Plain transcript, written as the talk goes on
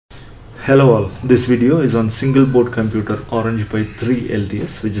Hello all, this video is on single board computer Orange Pi 3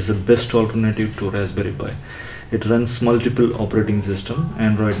 LTS, which is the best alternative to Raspberry Pi. It runs multiple operating system,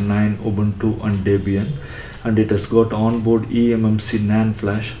 Android 9, Ubuntu and Debian, and it has got onboard eMMC NAND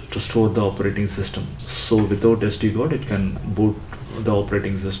flash to store the operating system. So without SD card it can boot the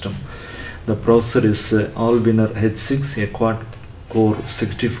operating system. The processor is All-Winner H6, a quad-core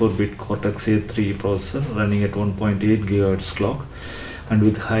 64-bit Cortex-A3 processor running at 1.8 GHz clock and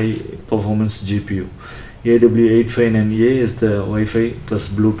with high performance GPU. AW859A is the Wi-Fi plus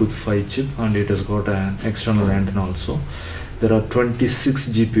Bluetooth 5 chip, and it has got an external antenna also. There are 26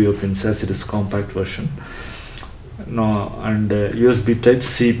 GPU pins as it is compact version. Now, and USB type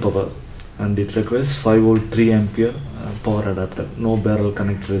C power, and it requires 5V 3A power adapter. No barrel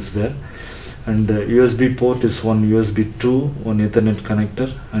connector is there, and USB port is one USB 2, one Ethernet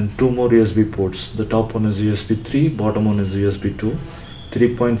connector, and two more USB ports. The top one is USB 3, bottom one is USB 2,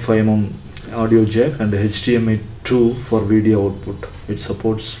 3.5mm audio jack, and HDMI 2 for video output. It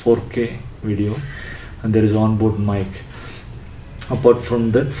supports 4K video, and there is onboard mic. Apart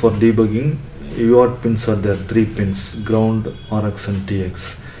from that, for debugging, UART pins are there, 3 pins: ground, RX and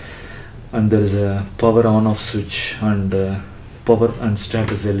TX, and there is a power on off switch and power and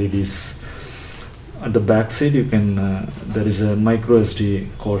status LEDs. At the back side you can there is a micro SD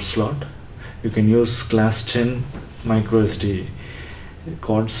card slot. You can use class 10 micro SD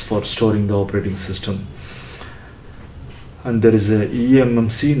cards for storing the operating system, and there is a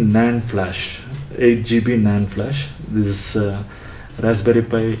eMMC NAND flash, 8 GB NAND flash. This is Raspberry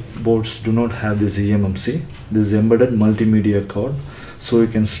Pi boards do not have this eMMC. This is embedded multimedia card, so you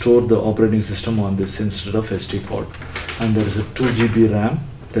can store the operating system on this instead of SD card. And there is a 2 GB RAM,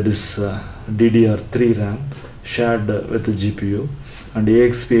 that is DDR3 RAM shared with the GPU, and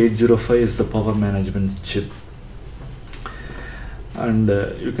AXP805 is the power management chip. And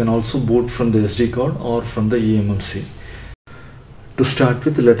you can also boot from the SD card or from the eMMC. To start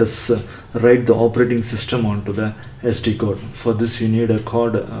with, let us write the operating system onto the SD card. For this you need a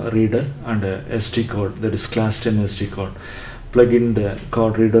card reader and a SD card, that is class 10 SD card. Plug in the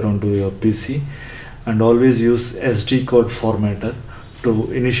card reader onto your PC, and always use SD card formatter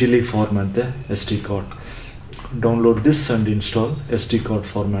to initially format the SD card. Download this and install SD card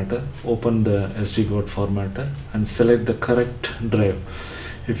formatter. Open the SD card formatter and select the correct drive.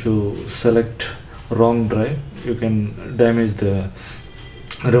 If you select wrong drive, you can damage the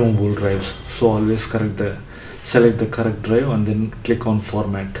removable drives, so always select the correct drive and then click on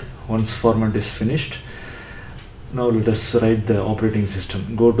format. Once format is finished, now let us write the operating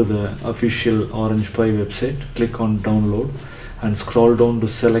system. Go to the official Orange Pi website, click on download and scroll down to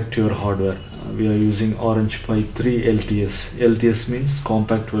select your hardware. We are using Orange Pi 3 LTS. LTS means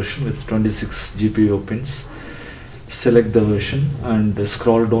compact version with 26 GPU pins. Select the version and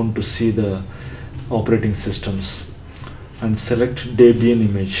scroll down to see the operating systems, and select Debian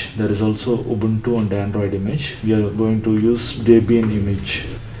image. There is also Ubuntu and Android image. We are going to use Debian image.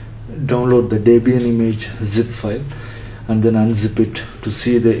 Download the Debian image zip file and then unzip it to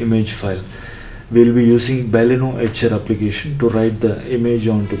see the image file. We will be using Baleno Etcher application to write the image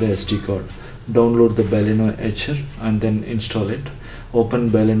onto the SD card. Download the Baleno Etcher and then install it. Open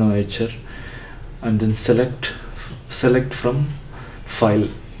Baleno Etcher and then select from file.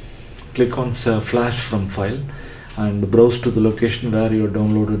 Click on flash from file and browse to the location where you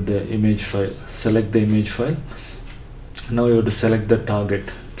downloaded the image file. Select the image file. Now you have to select the target.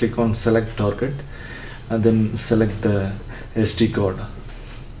 Click on select target and then select the SD card.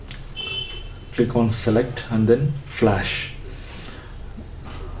 Click on select and then flash.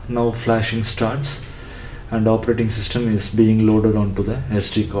 Now flashing starts and operating system is being loaded onto the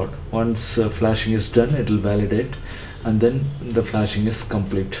SD card. Once flashing is done, it will validate and then the flashing is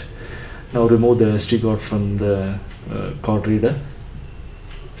complete. Now remove the SD card from the card reader.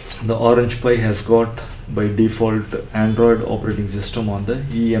 The Orange Pi has got by default Android operating system on the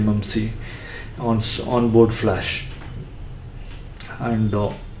eMMC onboard flash, and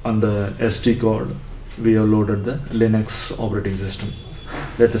on the SD card we have loaded the Linux operating system.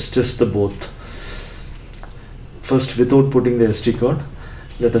 Let us test the both. First, without putting the SD card,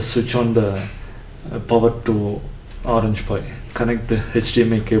 let us switch on the power to Orange Pi. Connect the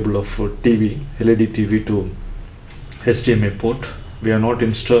HDMI cable of LED TV to HDMI port. We have not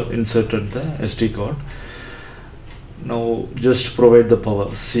inserted the SD card. Now just provide the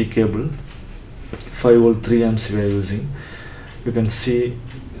power. C cable, 5V 3A we are using. You can see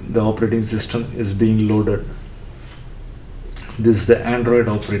the operating system is being loaded. This is the Android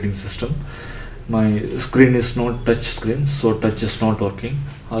operating system. My screen is not touch screen, so touch is not working.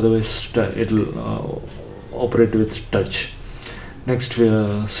 Otherwise it will operate with touch. Next, we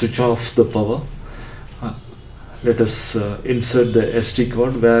switch off the power. Let us insert the SD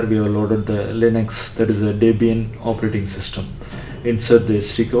card where we have loaded the Linux, that is a Debian operating system. Insert the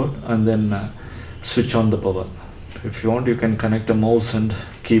SD card and then switch on the power. If you want, you can connect a mouse and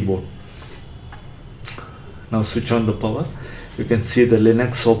keyboard. Now switch on the power. You can see the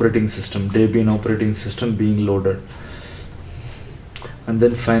Linux operating system, Debian operating system being loaded. And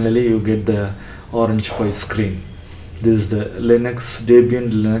then finally you get the Orange Pi screen. This is the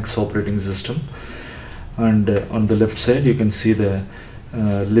Debian Linux operating system. And on the left side you can see the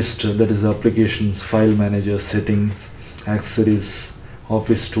list, that is the applications, file manager, settings, accessories,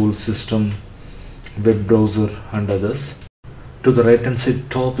 office tool system, web browser and others. To the right hand side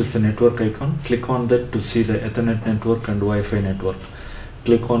top is the network icon. Click on that to see the Ethernet network and Wi-Fi network.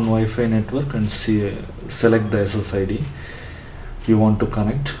 Click on Wi-Fi network and select the SSID you want to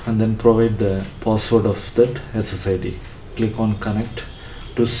connect and then provide the password of that SSID. Click on connect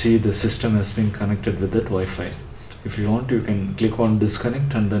to see the system has been connected with that Wi-Fi. If you want, you can click on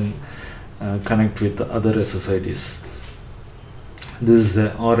disconnect and then connect with the other SSIDs. This is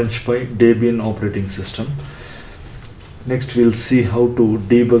the Orange Pi Debian operating system. Next, we'll see how to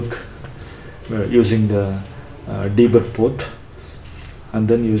debug using the debug port and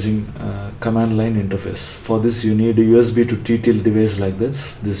then using command line interface. For this you need a USB to TTL device like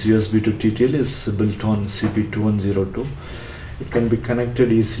this. This USB to TTL is built on CP2102. It can be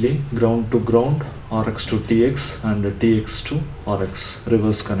connected easily ground to ground, RX to TX and TX to RX,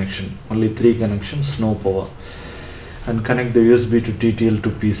 reverse connection. Only 3 connections, no power. And connect the USB to TTL to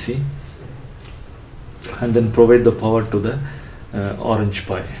PC and then provide the power to the Orange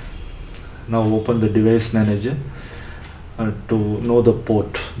Pi. Now open the device manager to know the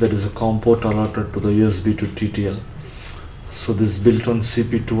port, that is a COM port allotted to the USB to TTL. So this is built on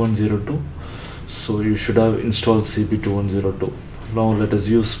CP2102. So you should have installed CP2102. Now let us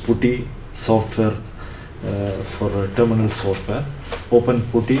use putty software for terminal software. Open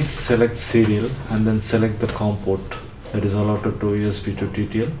putty, select serial and then select the COM port that is allotted to USB to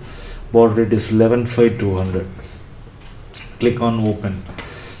TTL. Baud rate is 115200. Click on open.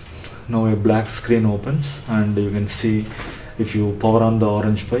 Now a black screen opens and you can see, if you power on the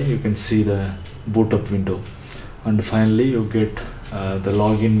Orange Pi, you can see the boot up window. And finally you get the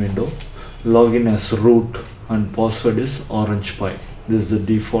login window. Login as root and password is Orange Pi. This is the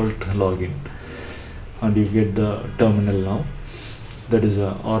default login. And you get the terminal now. That is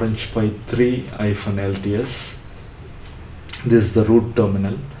a Orange Pi 3-LTS. This is the root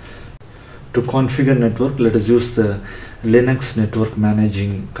terminal. To configure network, let us use the Linux network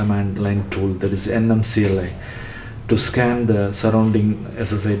managing command line tool, that is eMMC. To scan the surrounding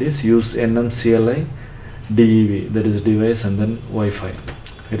SSIDs, use eMMC DEV, that is device and then Wi-Fi.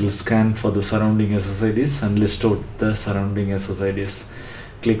 It will scan for the surrounding SSIDs and list out the surrounding SSIDs.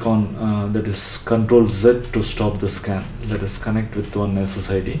 Click on that is Ctrl Z to stop the scan. Let us connect with one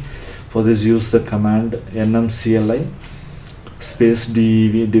SSID. For this, use the command eMMC space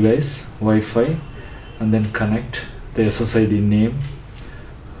DEV device Wi-Fi and then connect the SSID name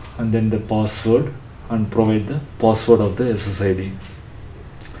and then the password and provide the password of the SSID.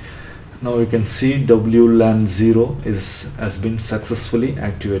 Now you can see WLAN 0 has been successfully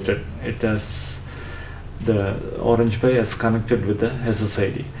activated. It has, the Orange Pi has connected with the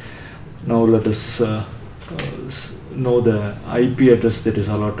SSID. Now let us know the IP address that is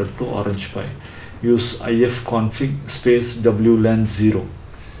allotted to Orange Pi. Use ifconfig space WLAN 0.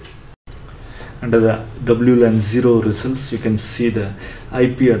 Under the WLAN 0 results, you can see the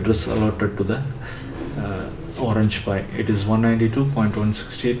IP address allotted to the Orange Pi. It is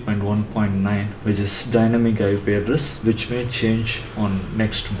 192.168.1.9, which is dynamic IP address, which may change on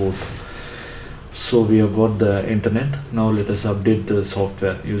next boot. So we have got the internet. Now let us update the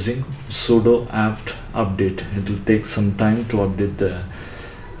software using sudo apt update. It will take some time to update the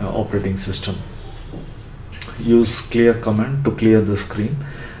operating system. Use clear command to clear the screen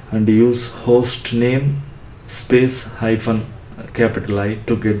and use host name space hyphen capital I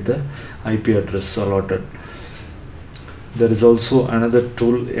to get the IP address allotted. There is also another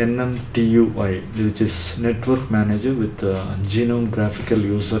tool, NMTUI, which is network manager with genome graphical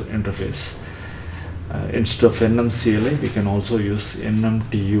user interface. Instead of NMCLI, we can also use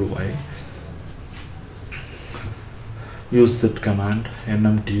NMTUI. Use that command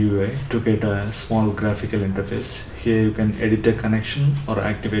NMTUI to get a small graphical interface. Here you can edit a connection or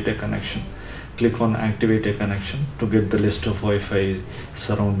activate a connection. Click on activate a connection to get the list of Wi-Fi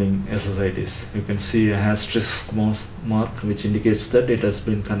surrounding SSIDs. You can see a asterisk mark which indicates that it has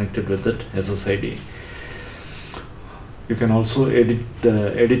been connected with that SSID. You can also edit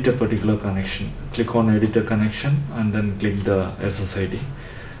a particular connection. Click on edit a connection and then click the SSID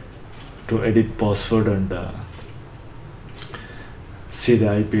to edit password and see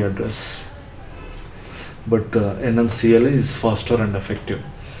the IP address. But NMCLA is faster and effective.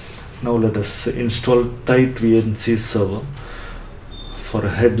 Now let us install tight VNC server for a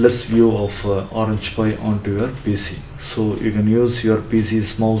headless view of Orange Pi onto your PC. So you can use your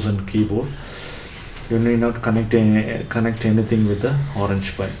PC's mouse and keyboard. You need not connect anything with the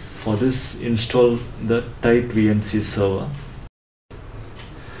Orange Pi. For this, install the tight VNC server.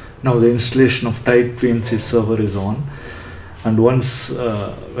 Now the installation of tight VNC server is on, and once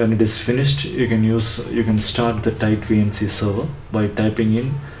when it is finished, you can start the tight VNC server by typing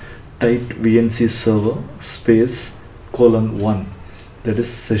in tight VNC server space :1, that is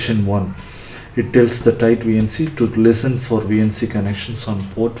session 1. It tells the tight VNC to listen for VNC connections on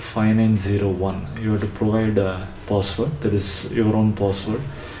port 5901. You have to provide a password, that is your own password,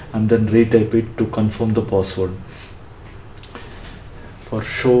 and then retype it to confirm the password. For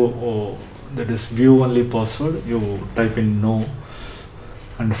show, that is view only password, you type in no,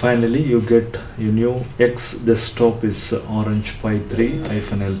 and finally you get your new X desktop is Orange Pi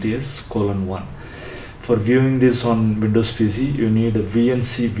 3-LTS:1. For viewing this on Windows PC, you need a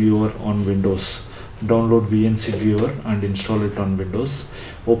VNC viewer on Windows. Download VNC viewer and install it on Windows.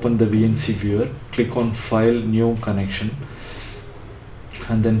 Open the VNC viewer, click on File, New Connection,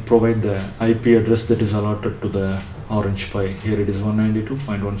 and then provide the IP address that is allotted to the Orange Pi. Here it is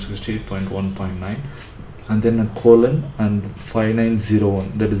 192.168.1.9, and then a colon and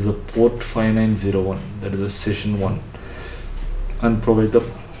 5901, that is the port 5901, that is the session 1, and provide the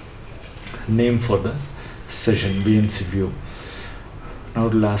name for the session VNC view. Now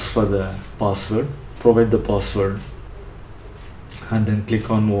it will ask for the password. Provide the password and then click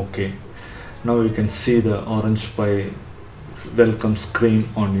on OK. Now you can see the Orange Pi welcome screen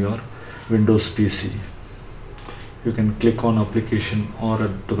on your Windows PC. You can click on application, or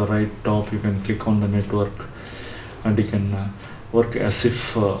to the right top you can click on the network, and you can work as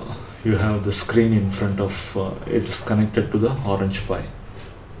if you have the screen in front of it is connected to the Orange Pi.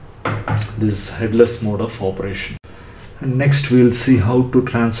 This headless mode of operation. And next we will see how to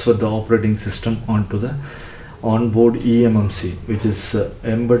transfer the operating system onto the onboard eMMC, which is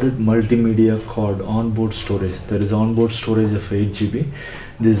embedded multimedia card onboard storage. There is onboard storage of 8 GB.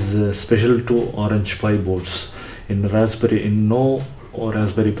 This is special to Orange Pi boards. In no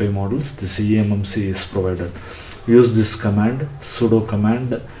Raspberry Pi models, this eMMC is provided. Use this command, sudo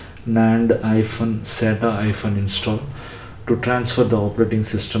command nand-sata-install to transfer the operating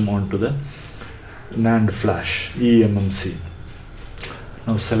system onto the NAND flash eMMC.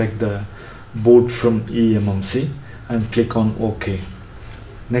 Now select the boot from eMMC and click on OK.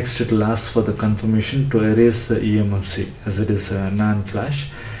 Next it will ask for the confirmation to erase the eMMC, as it is a NAND flash.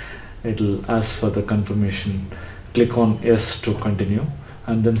 It will ask for the confirmation. Click on yes to continue,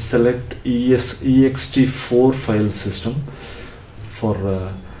 and then select ext4 file system for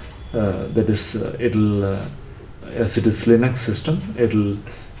that is as it is Linux system, it will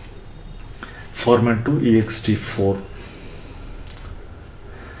format to ext4.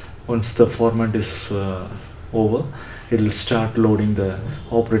 Once the format is over, it will start loading the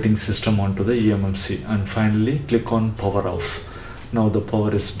operating system onto the eMMC, and finally click on power off. Now the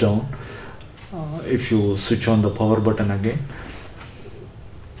power is down. If you switch on the power button again,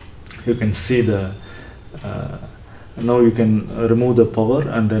 you can see the now you can remove the power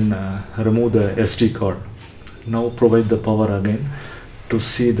and then remove the SD card. Now provide the power again to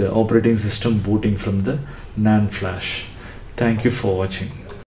see the operating system booting from the NAND flash. Thank you for watching.